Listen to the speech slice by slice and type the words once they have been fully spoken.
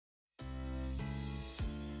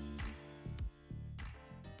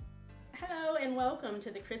and welcome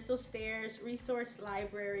to the Crystal Stairs Resource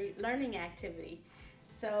Library Learning Activity.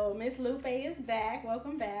 So Miss Lupe is back.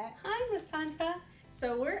 Welcome back. Hi, Miss Sandra.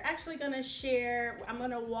 So we're actually going to share, I'm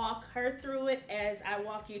going to walk her through it as I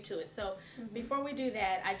walk you to it. So before we do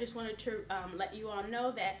that, I just wanted to let you all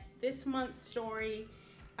know that this month's story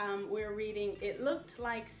we're reading, It Looked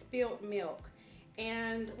Like Spilt Milk.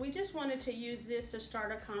 And we just wanted to use this to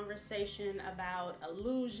start a conversation about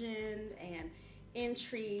illusion and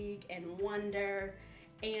intrigue and wonder,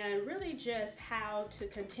 and really just how to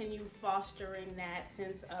continue fostering that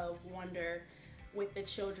sense of wonder with the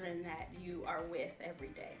children that you are with every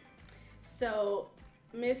day. So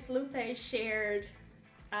Miss Lupe shared,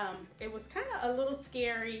 it was kind of a little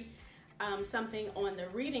scary, something on the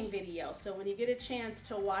reading video. So when you get a chance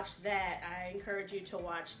to watch that, I encourage you to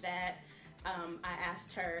watch that. I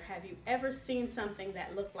asked her, have you ever seen something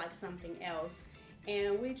that looked like something else?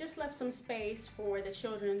 And we just left some space for the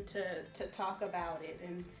children to talk about it.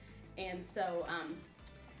 And so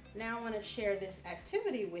now I want to share this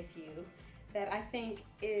activity with you that I think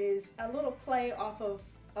is a little play off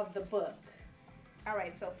of the book. All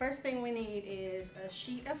right, so first thing we need is a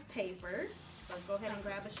sheet of paper. So go ahead and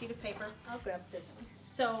grab a sheet of paper. I'll grab this one.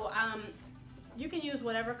 So you can use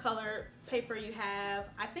whatever color paper you have.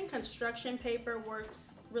 I think construction paper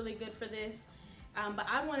works really good for this. But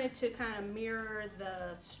I wanted to kind of mirror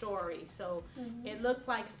the story. So it looked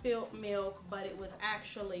like spilt milk, but it was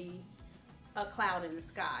actually a cloud in the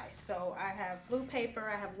sky. So I have blue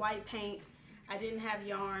paper, I have white paint. I didn't have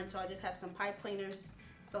yarn, so I just have some pipe cleaners.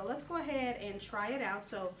 So let's go ahead and try it out.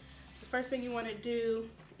 So the first thing you want to do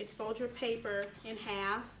is fold your paper in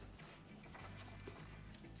half.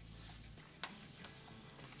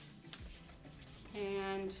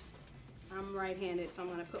 And I'm right-handed, so I'm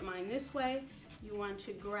going to put mine this way. You want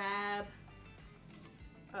to grab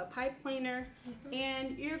a pipe cleaner,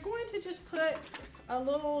 and you're going to just put a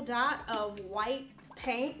little dot of white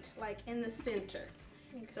paint like in the center.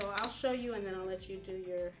 So I'll show you, and then I'll let you do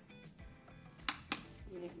your,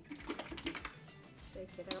 shake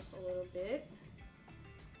it up a little bit.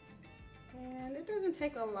 And it doesn't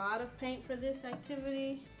take a lot of paint for this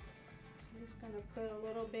activity. I'm just gonna put a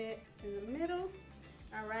little bit in the middle.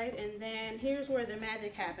 All right, and then here's where the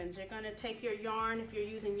magic happens. You're gonna take your yarn, if you're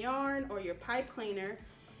using yarn, or your pipe cleaner,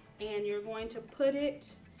 and you're going to put it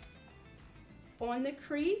on the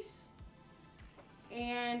crease.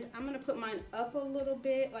 And I'm gonna put mine up a little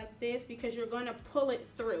bit like this because you're gonna pull it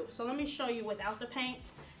through. So let me show you without the paint.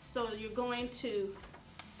 So you're going to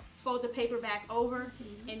fold the paper back over,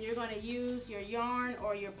 and you're gonna use your yarn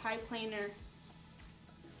or your pipe cleaner,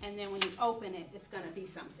 and then when you open it, it's gonna be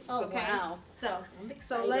something. Oh, okay? wow. So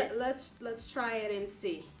let's try it and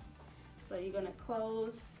see. So you're gonna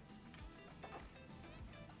close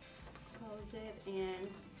it and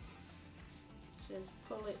just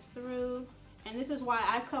pull it through. And this is why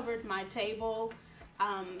I covered my table,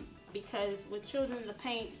 because with children the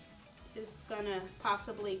paint is gonna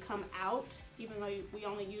possibly come out, even though we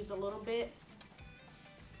only used a little bit.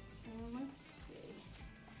 And let's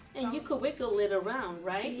see. And you could wiggle it around,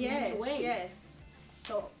 right? Yes, yes.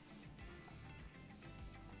 So,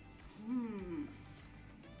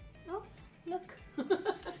 oh, look. So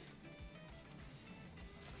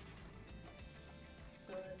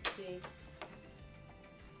let's see.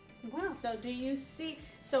 Wow. So do you see,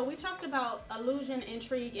 so we talked about illusion,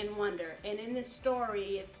 intrigue, and wonder. And in this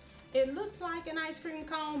story, it looked like an ice cream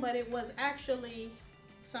cone, but it was actually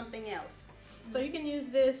something else. So you can use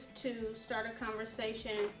this to start a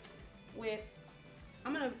conversation with,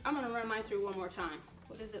 I'm gonna run mine through one more time.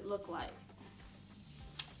 What does it look like?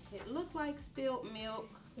 It looked like spilt milk.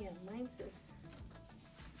 Yeah, mine's is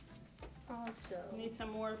also. You need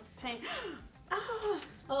some more paint.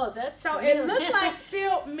 Oh, that's so really... it looked like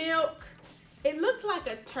spilt milk. It looked like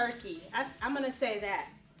a turkey. I'm gonna say that.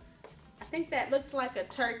 I think that looked like a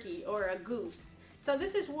turkey or a goose. So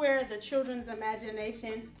this is where the children's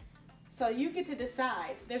imagination, so you get to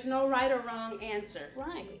decide. There's no right or wrong answer.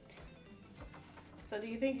 Right. So do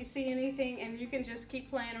you think you see anything? And you can just keep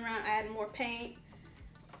playing around, adding more paint.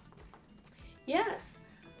 Yes,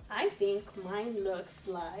 I think mine looks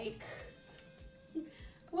like,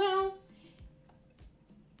 well,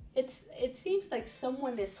 it seems like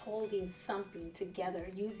someone is holding something together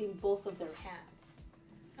using both of their hands.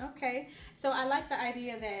 Okay, so I like the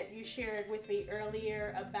idea that you shared with me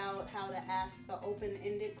earlier about how to ask the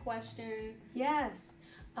open-ended question. Yes,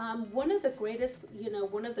 one of the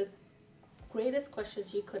greatest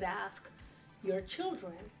questions you could ask your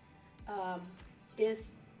children is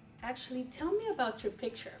actually, tell me about your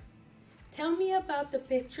picture. Tell me about the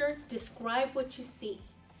picture, describe what you see.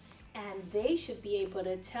 And they should be able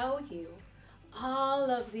to tell you all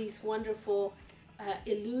of these wonderful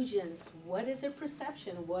illusions. What is their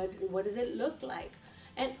perception? What does it look like?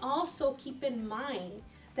 And also keep in mind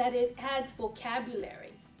that it adds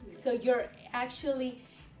vocabulary. So you're actually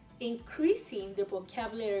increasing the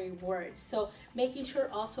vocabulary words. So making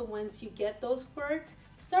sure also once you get those words,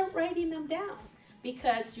 start writing them down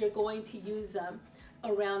because you're going to use them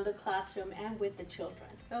around the classroom and with the children.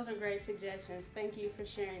 Those are great suggestions. Thank you for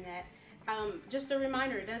sharing that. Just a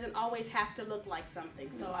reminder, it doesn't always have to look like something.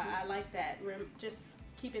 So I like that. Just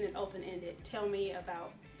keeping it open-ended. Tell me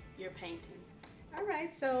about your painting. All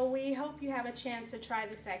right, so we hope you have a chance to try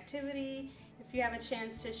this activity. If you have a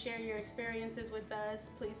chance to share your experiences with us,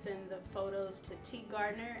 please send the photos to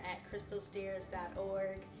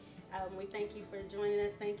tgardner@crystalstairs.org. We thank you for joining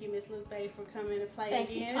us. Thank you, Miss Lupe, for coming to play again.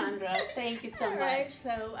 Thank you, Chandra. Thank you so much. Right,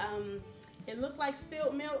 so it looked like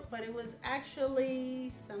spilled milk, but it was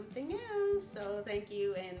actually something else. So thank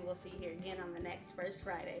you, and we'll see you here again on the next First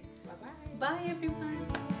Friday. Bye-bye. Bye, everyone.